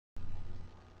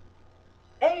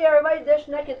Hey everybody, Dish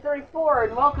Naked 34,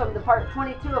 and welcome to part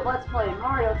 22 of Let's Play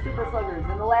Mario Super Sluggers.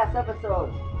 In the last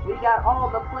episode, we got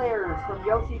all the players from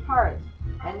Yoshi Park,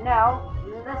 and now,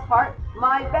 in this part,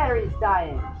 my battery's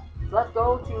dying. So let's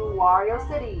go to Wario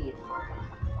City.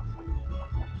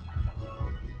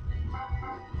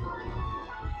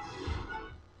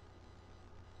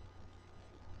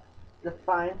 To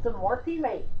find some more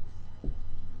teammates.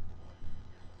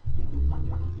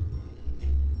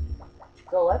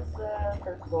 So let's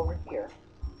first go over here.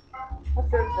 Let's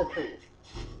search the trees.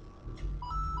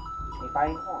 We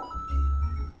find coins.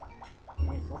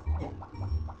 Useless coins.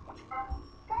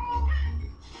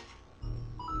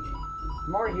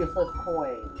 More useless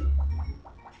coins.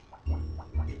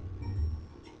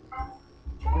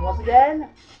 And once again,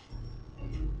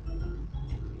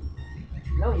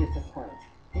 no useless coins.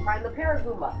 We find the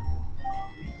Paratroopa.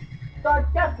 So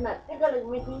Chestnut, you're gonna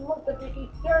make me look if you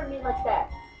keep scaring me like that.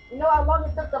 You know how long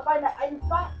it took to find that item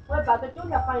spot? What about the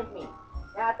Junior find me?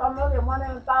 Yeah, I don't really want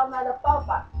to found out about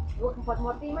that. You looking for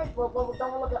more teammates? Well,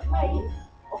 don't look at me.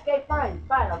 Okay, fine.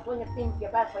 I'll swing a team with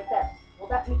your best like that. Will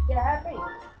that make you happy?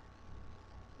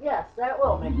 Yes, that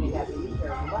will make me happy. Be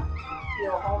careful.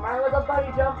 Steal a home run with a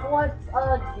buddy jump once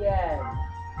again.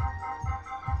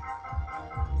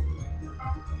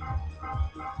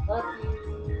 Let's use...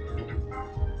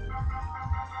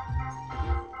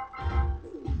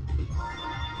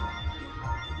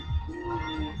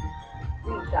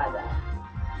 Slingshot that.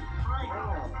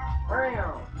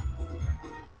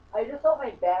 I just hope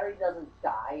my battery doesn't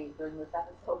die during this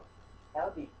episode. That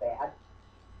would be bad.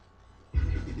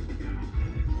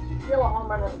 Steal a home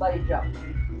run with a buddy jump.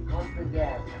 Once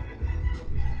again.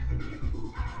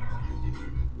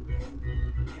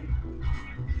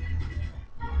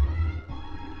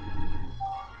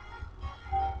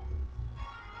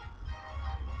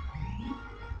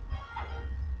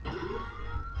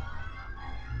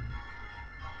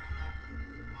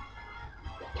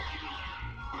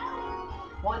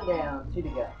 One down, two to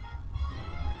go.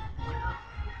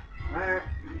 Alright.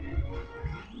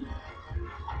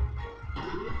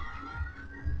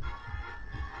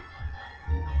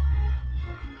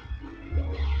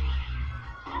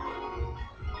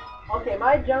 Okay,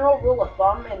 my general rule of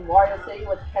thumb in Wario City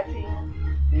was catching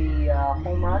the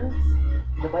home runs,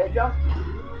 the buddy jump,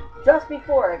 just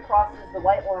before it crosses the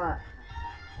white line.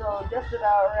 So just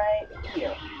about right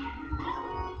here.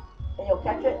 And you'll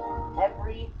catch it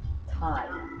every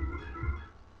time.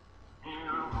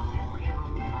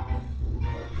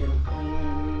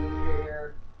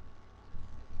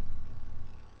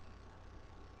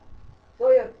 So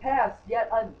we have passed yet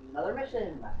another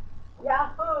mission.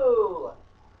 Yahoo!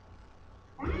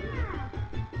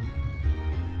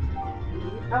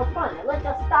 How fun! I like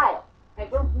the style. They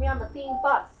grouped me on the team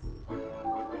bus. The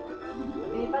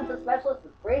defensive specialist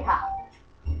is Great Hop.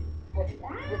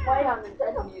 Despite how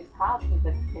Nintendo used hops in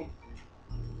this game.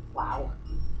 Wow.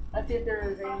 Let's see if there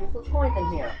is any useless coins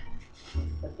in here.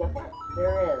 But guess what?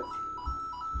 There is.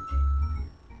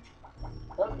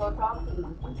 Let's go talk to the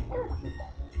Paratroopa.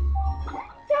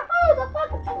 Yahoo! The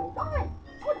fuck is going on?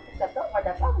 I would have picked up for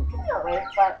that fucking Junior race,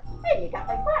 but hey, you got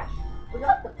my fresh. Would you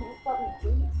like the pink button,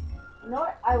 please? You know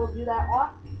what? I will do that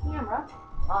off camera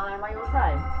on my own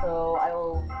time. So I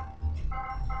will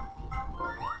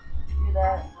do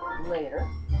that later.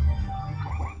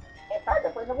 It's hard to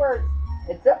put into words.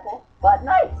 It's simple, but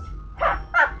nice. Ha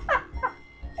ha ha ha!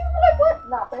 I put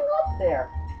nothing up there.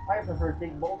 I prefer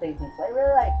big bold agents. I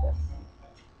really like this.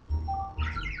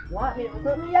 You want me to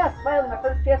recruit me? Yes, finally my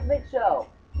first chance to make show.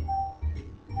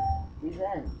 He's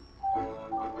in.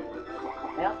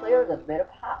 Now Slayer is a bit of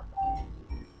hop.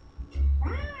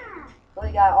 So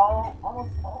we got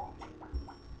almost all.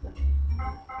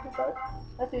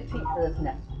 Let's use Pete for this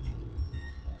next one.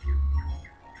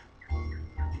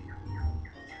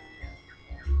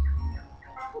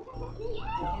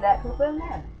 You see that Koopa in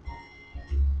there?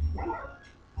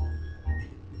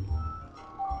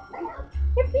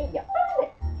 Yippee, you found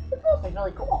it! This looks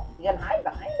really cool. You can hide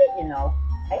behind it, you know.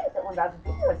 I used it when Dr.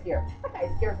 Junior was here. That guy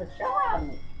scares the shell out of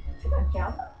me. You gonna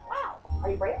challenge him? Wow. Are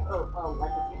you brave? Or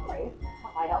like if you're brave?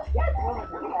 I help? Yes, I want to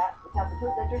do that. It's time to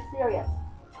prove that you're serious.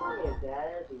 Hey,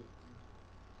 Daddy.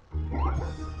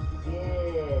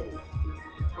 Good.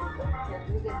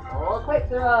 Oh, quick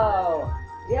throw!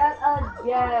 Yet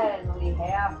again, we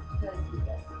have to do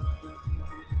this.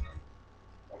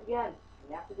 Again,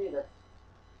 we have to do this.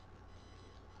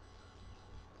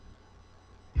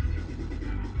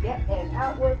 Get and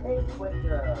out with a quick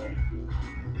throw.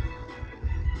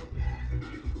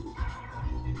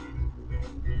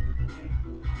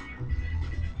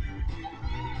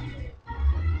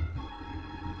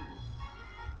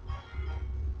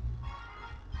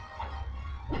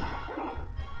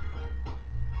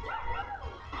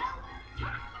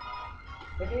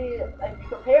 If you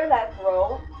compare that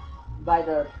throw by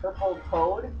the purple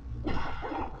code,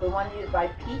 the one used by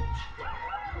Peach,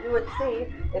 you would see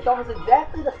it's almost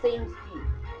exactly the same speed.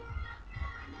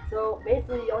 So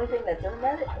basically the only thing that's different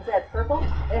about it is that it's purple,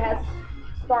 it has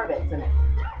star bits in it.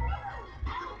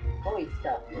 Holy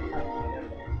stuff.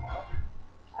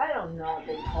 I don't know what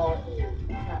they call it. It's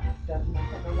not stuff.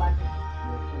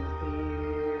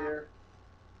 Here.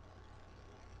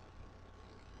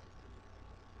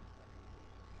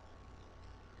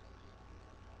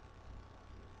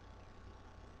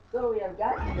 So we have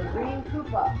gotten the green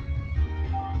Koopa.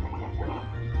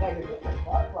 Got your different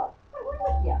club.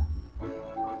 Yeah. We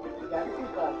got the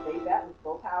Koopa. Save that with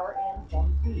full power and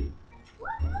some speed.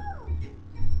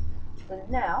 So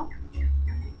now,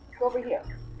 let's go over here.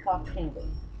 Talk to Kingdom.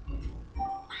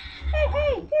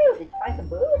 Hey, dude, did you find some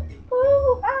booze?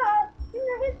 Ooh, hi.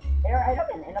 They're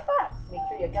item in a box. Make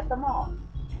sure you get them all.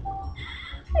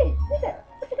 Hey there.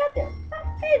 What you got there?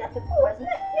 Hey, that's a cool, isn't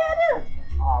it? Yeah, it is.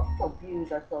 Oh, so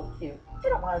views are so cute. You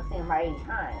don't want to see them right any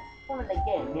time. Come in the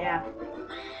game, yeah.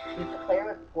 Use the player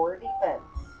with poor defense.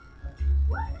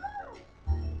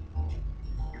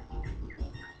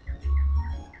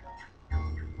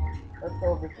 Let's go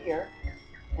over here.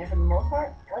 And for the most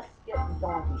part, let's get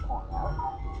Donkey Kong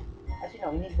out. Actually, no,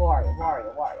 we need Wario.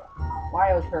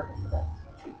 Wario is perfect for this.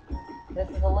 This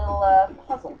is a little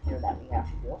puzzle here that we have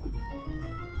to do.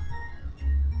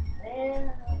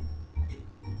 And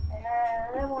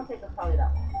that won't take us probably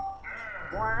that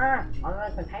long. On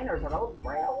the containers are those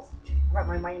rails? But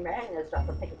my main man is just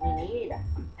the ticket we need.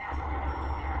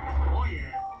 Oh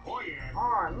yeah.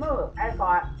 On, move. I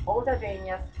thought, hold a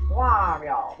genius.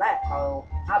 Wario, that's so.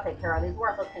 I'll take care of these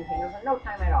worthless containers in no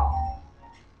time at all.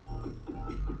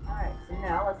 Alright, so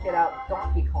now let's get out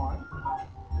Donkey Kong.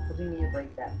 Because we need to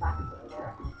break that box over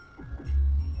there.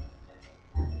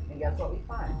 And guess what we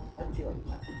find? Let's see what we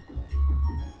find.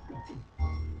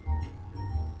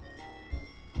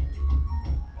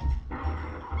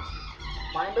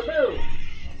 Find the boo!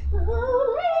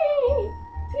 Hooray!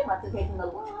 You must have taken the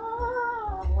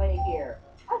long way here.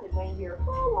 I've been waiting here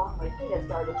for a long way. My feet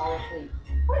started to fall asleep.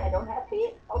 What, I don't have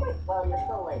feet? Oh wait, well, you're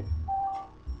so late.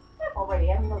 Already,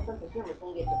 I have no sense of humor, so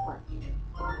you get your punch.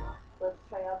 Let's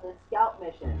try out this scout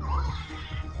mission.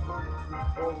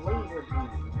 Or laser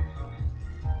beam.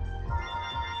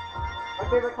 My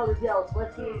favorite color is yellow, so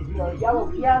let's use the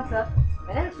yellow Piazza.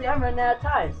 And actually, I'm running out of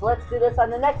time, so let's do this on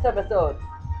the next episode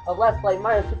of Let's Play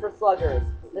Mario Super Sluggers.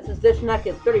 This is Dish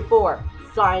Nuggets 34,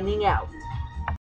 signing out.